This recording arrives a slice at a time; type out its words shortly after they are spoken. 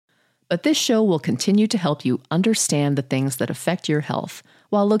But this show will continue to help you understand the things that affect your health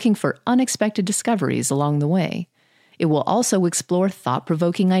while looking for unexpected discoveries along the way. It will also explore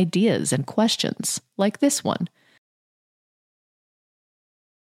thought-provoking ideas and questions, like this one.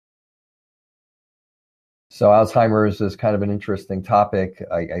 So Alzheimer's is kind of an interesting topic.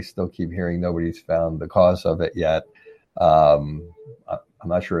 I still keep hearing nobody's found the cause of it yet. I'm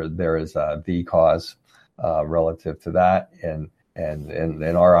not sure there is the cause relative to that. And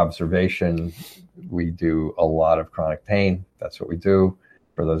in our observation, we do a lot of chronic pain. That's what we do.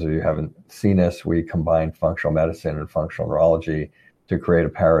 For those of you who haven't seen us, we combine functional medicine and functional neurology to create a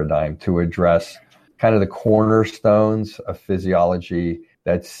paradigm to address kind of the cornerstones of physiology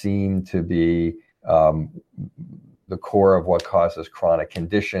that seem to be the core of what causes chronic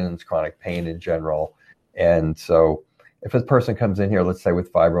conditions, chronic pain in general. And so if a person comes in here, let's say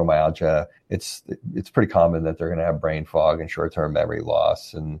with fibromyalgia, it's pretty common that they're going to have brain fog and short-term memory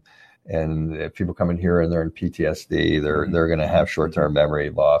loss. And if people come in here and they're in PTSD, they're going to have short-term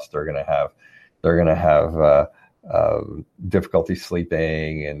memory loss. They're going to have difficulty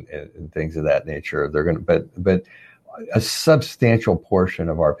sleeping and things of that nature. But a substantial portion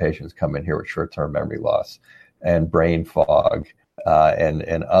of our patients come in here with short-term memory loss and brain fog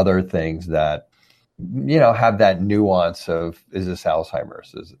and other things that have that nuance of, is this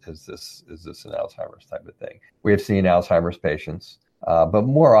Alzheimer's? Is this an Alzheimer's type of thing? We have seen Alzheimer's patients, but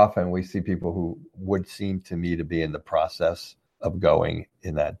more often we see people who would seem to me to be in the process of going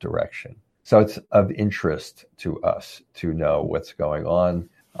in that direction. So it's of interest to us to know what's going on,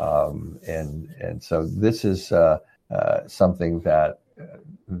 and so this is something that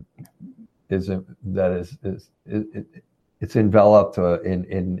it's enveloped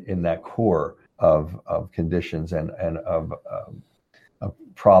in that core of conditions and of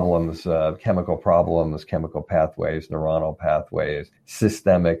problems, chemical problems, chemical pathways, neuronal pathways,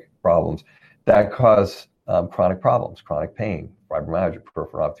 systemic problems that cause chronic problems, chronic pain, fibromyalgia,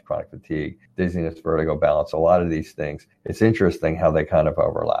 peripheral neuropathy, chronic fatigue, dizziness, vertigo, balance, a lot of these things. It's interesting how they kind of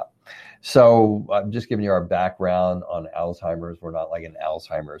overlap. So I'm just giving you our background on Alzheimer's. We're not like an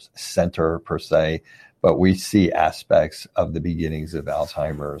Alzheimer's center per se, but we see aspects of the beginnings of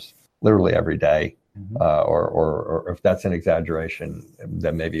Alzheimer's literally every day. Or if that's an exaggeration,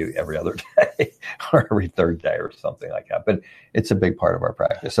 then maybe every other day or every third day or something like that. But it's a big part of our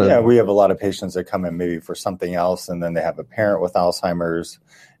practice. So yeah, we have a lot of patients that come in maybe for something else, and then they have a parent with Alzheimer's.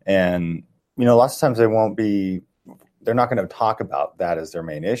 And, lots of times they're not going to talk about that as their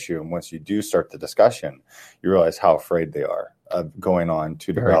main issue. And once you do start the discussion, you realize how afraid they are of going on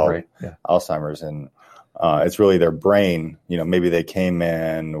to develop Alzheimer's. And it's really their brain. Maybe they came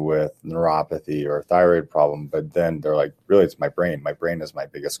in with neuropathy or a thyroid problem, but then they're like, really, it's my brain. My brain is my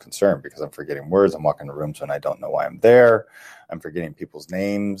biggest concern because I'm forgetting words. I'm walking to rooms when I don't know why I'm there. I'm forgetting people's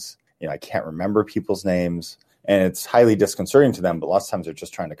names. I can't remember people's names. And it's highly disconcerting to them, but lots of times they're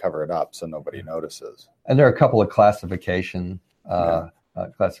just trying to cover it up so nobody notices. And there are a couple of classifications of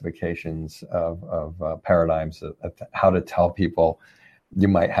paradigms of how to tell people you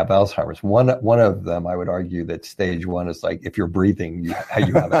might have Alzheimer's. One of them, I would argue that stage one is like, if you're breathing, you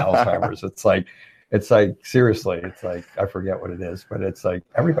have Alzheimer's. It's like, seriously, it's like, I forget what it is, but it's like,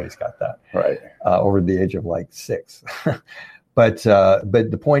 everybody's got that. Right. Over the age of like 6. But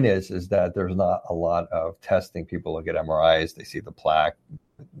the point is that there's not a lot of testing. People look at MRIs, they see the plaque,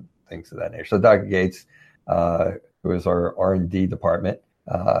 things of that nature. So Dr. Gates, who is our R&D department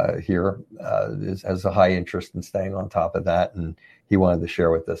here, has a high interest in staying on top of that. And he wanted to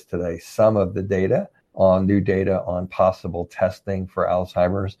share with us today some of the new data on possible testing for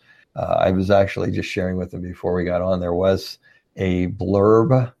Alzheimer's. I was actually just sharing with him before we got on, there was a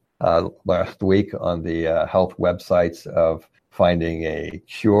blurb last week on the health websites of finding a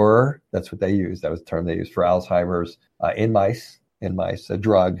cure. That's what they use. That was the term they used for Alzheimer's in mice, a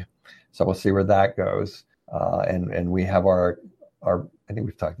drug. So we'll see where that goes. And we have our, I think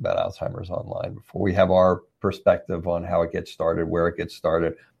we've talked about Alzheimer's online before. We have our perspective on how it gets started, where it gets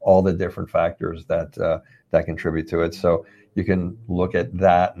started, all the different factors that contribute to it. So you can look at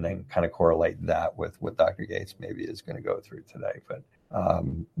that and then kind of correlate that with what Dr. Gates maybe is going to go through today. But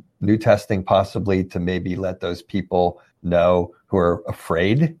new testing possibly to maybe let those people know who are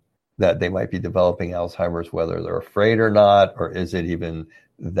afraid that they might be developing Alzheimer's, whether they're afraid or not, or is it even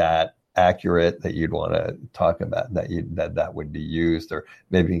that accurate that you'd want to talk about that would be used, or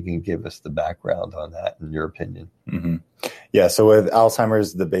maybe you can give us the background on that in your opinion. Mm-hmm. Yeah. So with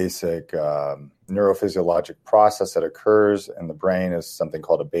Alzheimer's, the basic neurophysiologic process that occurs in the brain is something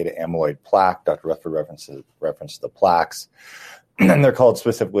called a beta amyloid plaque. Dr. Rutherford referenced the plaques. and they're called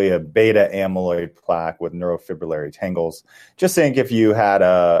specifically a beta amyloid plaque with neurofibrillary tangles. Just think if you had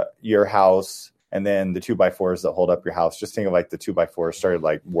your house and then the 2x4s that hold up your house, just think of like the 2x4s started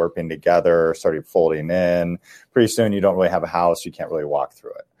like warping together, started folding in. Pretty soon you don't really have a house. You can't really walk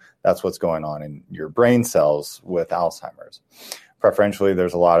through it. That's what's going on in your brain cells with Alzheimer's. Preferentially,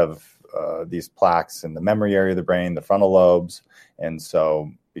 there's a lot of these plaques in the memory area of the brain, the frontal lobes. And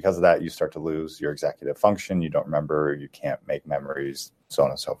so because of that, you start to lose your executive function. You don't remember, you can't make memories, so on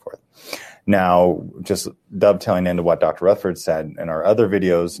and so forth. Now, just dovetailing into what Dr. Rutherford said in our other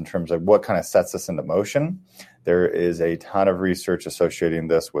videos in terms of what kind of sets us into motion, there is a ton of research associating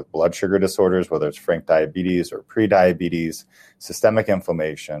this with blood sugar disorders, whether it's frank diabetes or prediabetes, systemic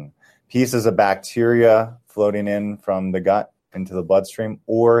inflammation, pieces of bacteria floating in from the gut into the bloodstream,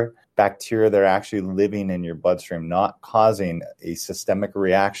 or bacteria that are actually living in your bloodstream, not causing a systemic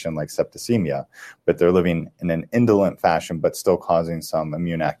reaction like septicemia, but they're living in an indolent fashion, but still causing some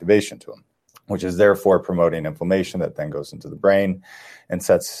immune activation to them, which is therefore promoting inflammation that then goes into the brain and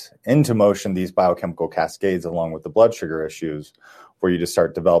sets into motion these biochemical cascades along with the blood sugar issues for you to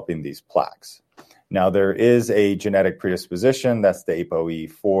start developing these plaques. Now, there is a genetic predisposition, that's the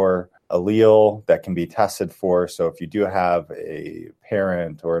ApoE4 allele that can be tested for. So if you do have a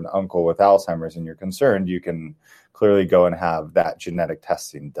parent or an uncle with Alzheimer's and you're concerned, you can clearly go and have that genetic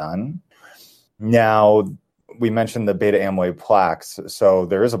testing done. Now, we mentioned the beta amyloid plaques. So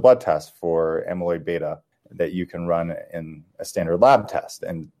there is a blood test for amyloid beta that you can run in a standard lab test.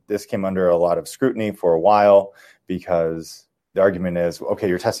 And this came under a lot of scrutiny for a while because the argument is, okay,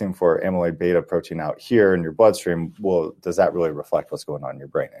 you're testing for amyloid beta protein out here in your bloodstream. Well, does that really reflect what's going on in your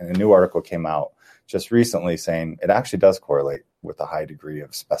brain? And a new article came out just recently saying it actually does correlate with a high degree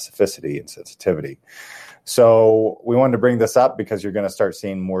of specificity and sensitivity. So we wanted to bring this up because you're going to start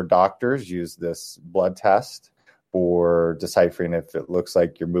seeing more doctors use this blood test for deciphering if it looks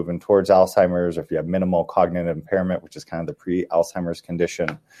like you're moving towards Alzheimer's or if you have minimal cognitive impairment, which is kind of the pre-Alzheimer's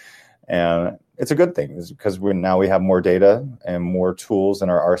condition. And it's a good thing because now we have more data and more tools in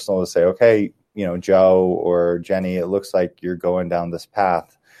our arsenal to say, okay, Joe or Jenny, it looks like you're going down this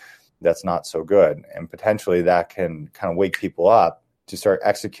path that's not so good. And potentially that can kind of wake people up to start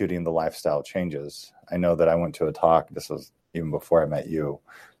executing the lifestyle changes. I know that I went to a talk, this was even before I met you.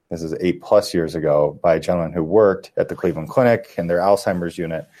 This is 8+ years ago by a gentleman who worked at the Cleveland Clinic in their Alzheimer's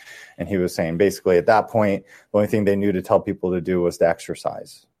unit. And he was saying basically at that point, the only thing they knew to tell people to do was to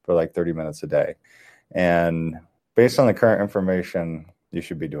exercise for like 30 minutes a day. And based on the current information, you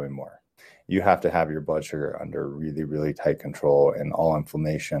should be doing more. You have to have your blood sugar under really, really tight control and all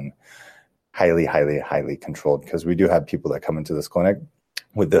inflammation highly, highly, highly controlled, because we do have people that come into this clinic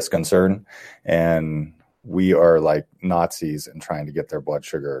with this concern, and we are like Nazis in trying to get their blood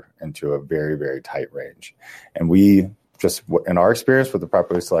sugar into a very, very tight range. And we just, in our experience with the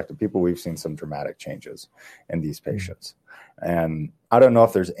properly selected people, we've seen some dramatic changes in these patients. And I don't know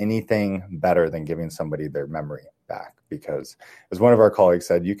if there's anything better than giving somebody their memory back, because as one of our colleagues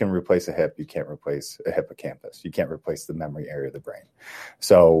said, you can replace a hip, you can't replace a hippocampus. You can't replace the memory area of the brain.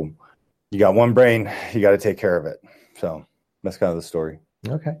 So you got one brain, you got to take care of it. So that's kind of the story.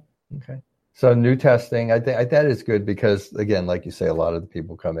 Okay. So new testing, I think that is good because, again, like you say, a lot of the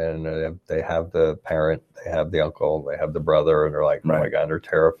people come in and they have the parent, they have the uncle, they have the brother, and they're like, oh my God, they're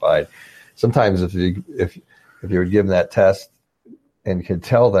terrified. Sometimes if you would give them that test and could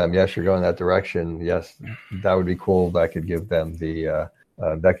tell them, yes, you're going that direction, yes, that would be cool. That could give them the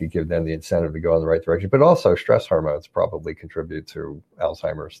incentive to go in the right direction. But also stress hormones probably contribute to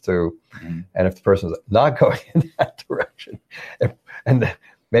Alzheimer's too. Mm-hmm. And if the person's not going in that direction, and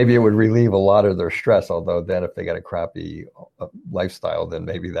maybe it would relieve a lot of their stress, although then if they got a crappy lifestyle, then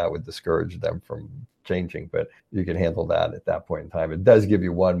maybe that would discourage them from changing. But you can handle that at that point in time. It does give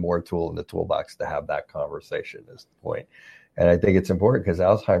you one more tool in the toolbox to have that conversation is the point. And I think it's important because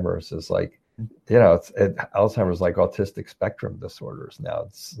Alzheimer's is like, Alzheimer's like autistic spectrum disorders now.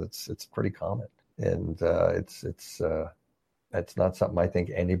 It's pretty common. And it's not something I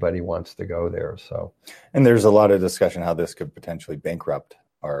think anybody wants to go there. So, and there's a lot of discussion how this could potentially bankrupt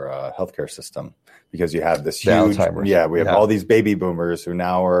our healthcare system, because you have this huge, we have all these baby boomers who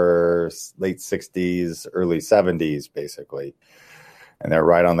now are late 60s, early 70s, basically, and they're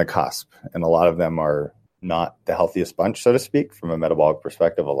right on the cusp. And a lot of them are not the healthiest bunch, so to speak, from a metabolic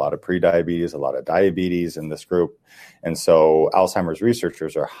perspective, a lot of prediabetes, a lot of diabetes in this group. And so Alzheimer's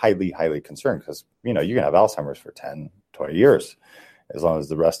researchers are highly, highly concerned because, you can have Alzheimer's for 10, 20 years, as long as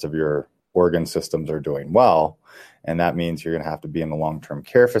the rest of your organ systems are doing well. And that means you're going to have to be in a long-term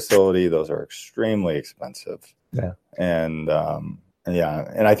care facility. Those are extremely expensive. Yeah. And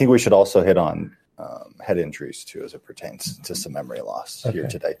I think we should also hit on head injuries too, as it pertains to some memory loss here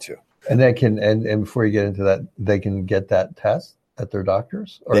today too. And they can, and before you get into that, they can get that test at their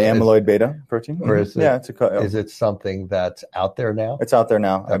doctors? Or the amyloid beta protein? Or is it, yeah, is it something that's out there now? It's out there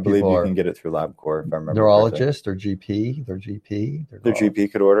now. I believe you can get it through LabCorp, if I remember neurologist correctly. Or GP? Their GP? Their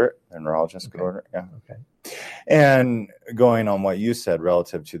GP could order it. Their neurologist could order it, yeah. Okay. And going on what you said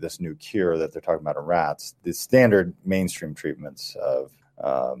relative to this new cure that they're talking about in rats, the standard mainstream treatments of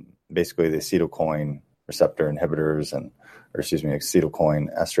basically the acetylcholine receptor inhibitors acetylcholine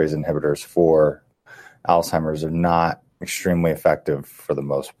esterase inhibitors for Alzheimer's are not extremely effective for the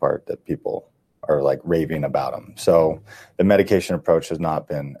most part, that people are like raving about them. So the medication approach has not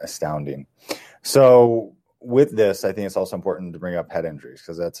been astounding. So with this, I think it's also important to bring up head injuries,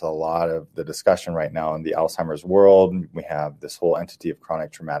 because that's a lot of the discussion right now in the Alzheimer's world. We have this whole entity of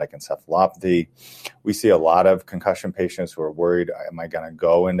chronic traumatic encephalopathy. We see a lot of concussion patients who are worried, am I going to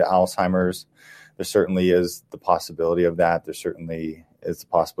go into Alzheimer's? There certainly is the possibility of that. There certainly is the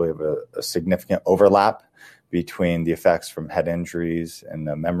possibility of a significant overlap between the effects from head injuries and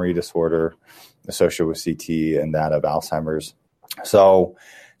the memory disorder associated with CT and that of Alzheimer's. So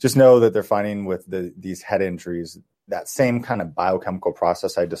just know that they're finding with these head injuries, that same kind of biochemical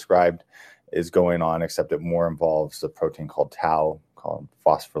process I described is going on, except it more involves a protein called tau, called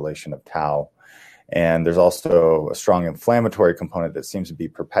phosphorylation of tau. And there's also a strong inflammatory component that seems to be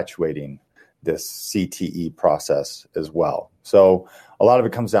perpetuating this CTE process as well. So a lot of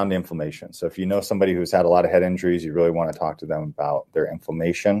it comes down to inflammation. So if you know somebody who's had a lot of head injuries, you really want to talk to them about their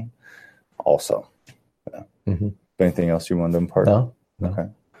inflammation also. Yeah. Mm-hmm. Anything else you wanted to impart? No. Okay.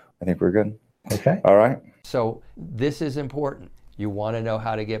 I think we're good. Okay. All right. So this is important. You want to know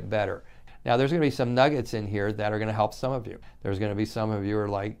how to get better. Now, there's going to be some nuggets in here that are going to help some of you. There's going to be some of you who are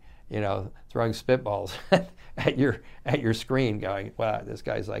like, throwing spitballs at your screen going, wow, this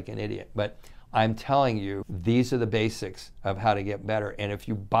guy's like an idiot. But I'm telling you, these are the basics of how to get better. And if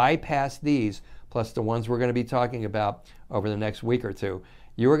you bypass these, plus the ones we're going to be talking about over the next week or two,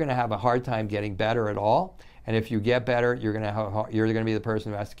 you are going to have a hard time getting better at all. And if you get better, you're going to be the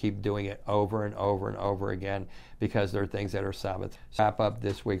person who has to keep doing it over and over and over again, because there are things that are sabotaged. Wrap up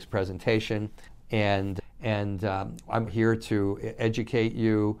this week's presentation, and I'm here to educate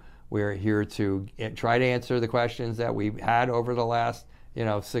you. We're here to try to answer the questions that we've had over the last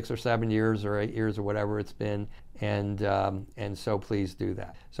 6 or 7 years or 8 years or whatever it's been, and so please do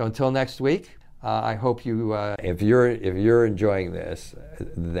that. So until next week, I hope you. If you're enjoying this,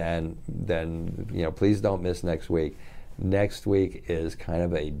 then please don't miss next week. Next week is kind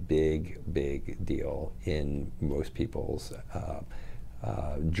of a big deal in most people's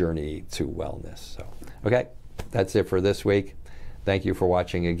journey to wellness. So okay, that's it for this week. Thank you for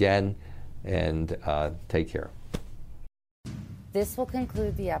watching again, and take care. This will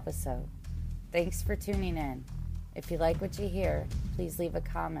conclude the episode. Thanks for tuning in. If you like what you hear, please leave a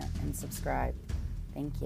comment and subscribe. Thank you.